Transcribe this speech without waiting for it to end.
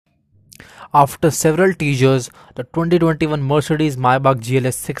After several teasers, the 2021 Mercedes Maybach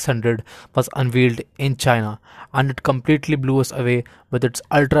GLS 600 was unveiled in China, and it completely blew us away with its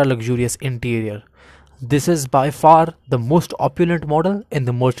ultra-luxurious interior. This is by far the most opulent model in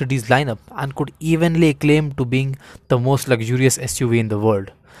the Mercedes lineup and could evenly claim to being the most luxurious SUV in the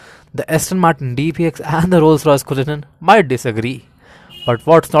world. The Aston Martin DBX and the Rolls-Royce Cullinan might disagree. But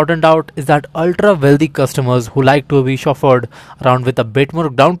what's not in doubt is that ultra wealthy customers who like to be chauffeured around with a bit more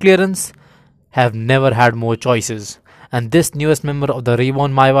ground clearance have never had more choices. And this newest member of the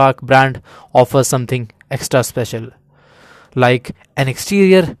Reborn Maybach brand offers something extra special, like an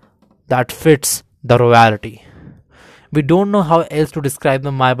exterior that fits the royalty. We don't know how else to describe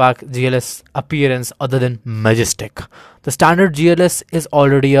the Maybach GLS appearance other than majestic. The standard GLS is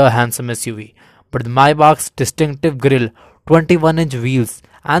already a handsome SUV, but the Maybach's distinctive grille, 21-inch wheels,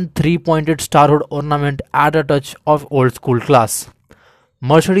 and 3-pointed starwood ornament add a touch of old school class.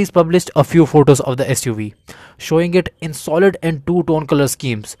 Mercedes published a few photos of the SUV, showing it in solid and two-tone color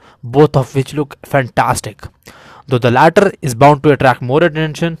schemes, both of which look fantastic. Though the latter is bound to attract more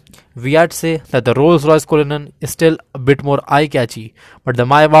attention, we'd say that the Rolls-Royce Cullinan is still a bit more eye-catchy, but the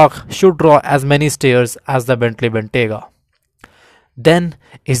Maybach should draw as many stares as the Bentley Bentayga. Then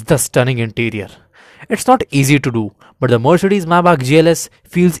is the stunning interior. It's not easy to do, but the Mercedes Maybach GLS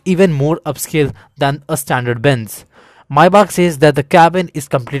feels even more upscale than a standard Benz. Maybach says that the cabin is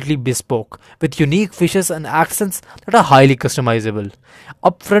completely bespoke, with unique features and accents that are highly customizable.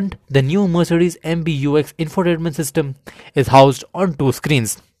 Up front, the new Mercedes MBUX infotainment system is housed on two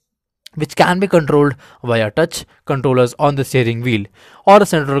screens, which can be controlled via touch controllers on the steering wheel or a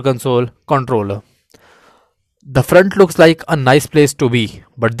central console controller. The front looks like a nice place to be,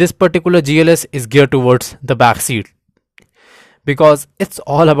 but this particular GLS is geared towards the back seat, because it's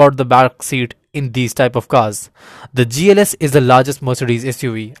all about the back seat in these type of cars. The GLS is the largest Mercedes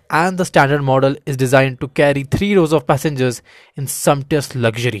SUV, and the standard model is designed to carry 3 rows of passengers in sumptuous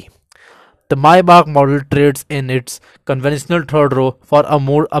luxury. The Maybach model trades in its conventional third row for a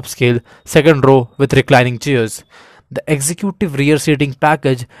more upscale second row with reclining chairs. The executive rear seating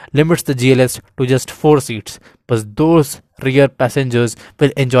package limits the GLS to just 4 seats, but those rear passengers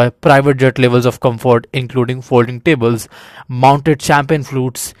will enjoy private jet levels of comfort, including folding tables, mounted champagne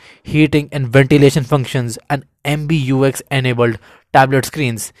flutes, heating and ventilation functions, and MBUX enabled tablet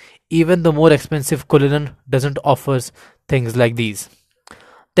screens. Even the more expensive Cullinan doesn't offer things like these.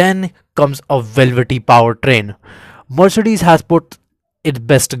 Then comes a velvety powertrain. Mercedes has put its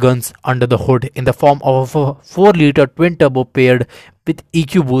best guns under the hood in the form of a 4-liter twin-turbo paired with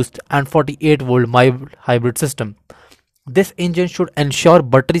EQ boost and 48-volt mild hybrid system. This engine should ensure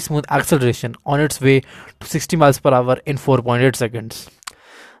buttery smooth acceleration on its way to 60 miles per hour in 4.8 seconds.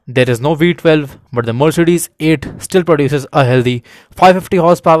 There is no V12, but the Mercedes 8 still produces a healthy 550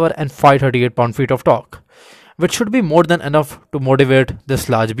 horsepower and 538 pound-feet of torque, which should be more than enough to motivate this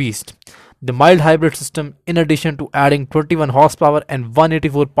large beast. The mild hybrid system, in addition to adding 21 horsepower and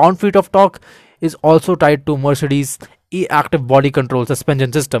 184 pound-feet of torque, is also tied to Mercedes' e-active body control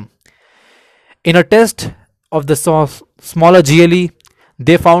suspension system. In a test of the smaller GLE,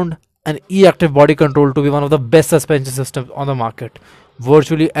 they found an e-active body control to be one of the best suspension systems on the market,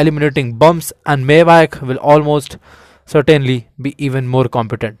 virtually eliminating bumps, and Maybach will almost certainly be even more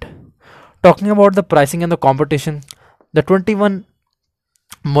competent. Talking about the pricing and the competition, the 21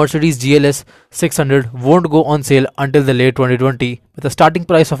 Mercedes GLS 600 won't go on sale until the late 2020 with a starting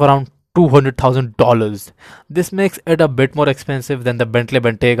price of around $200,000. This makes it a bit more expensive than the Bentley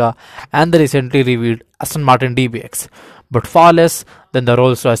Bentayga and the recently revealed Aston Martin DBX, but far less than the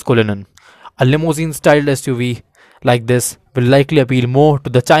Rolls-Royce Cullinan. A limousine-styled SUV like this will likely appeal more to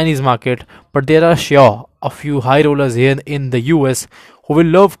the Chinese market, but there are sure a few high rollers here in the US who will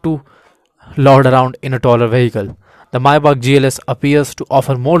love to lord around in a taller vehicle. The Maybach GLS appears to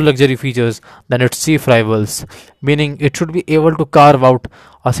offer more luxury features than its chief rivals, meaning it should be able to carve out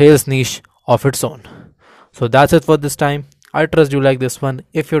a sales niche of its own. So that's it for this time. I trust you like this one.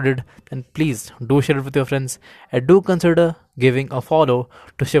 If you did, then please do share it with your friends and do consider giving a follow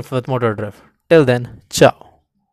to Shift with Motor Drift. Till then, ciao.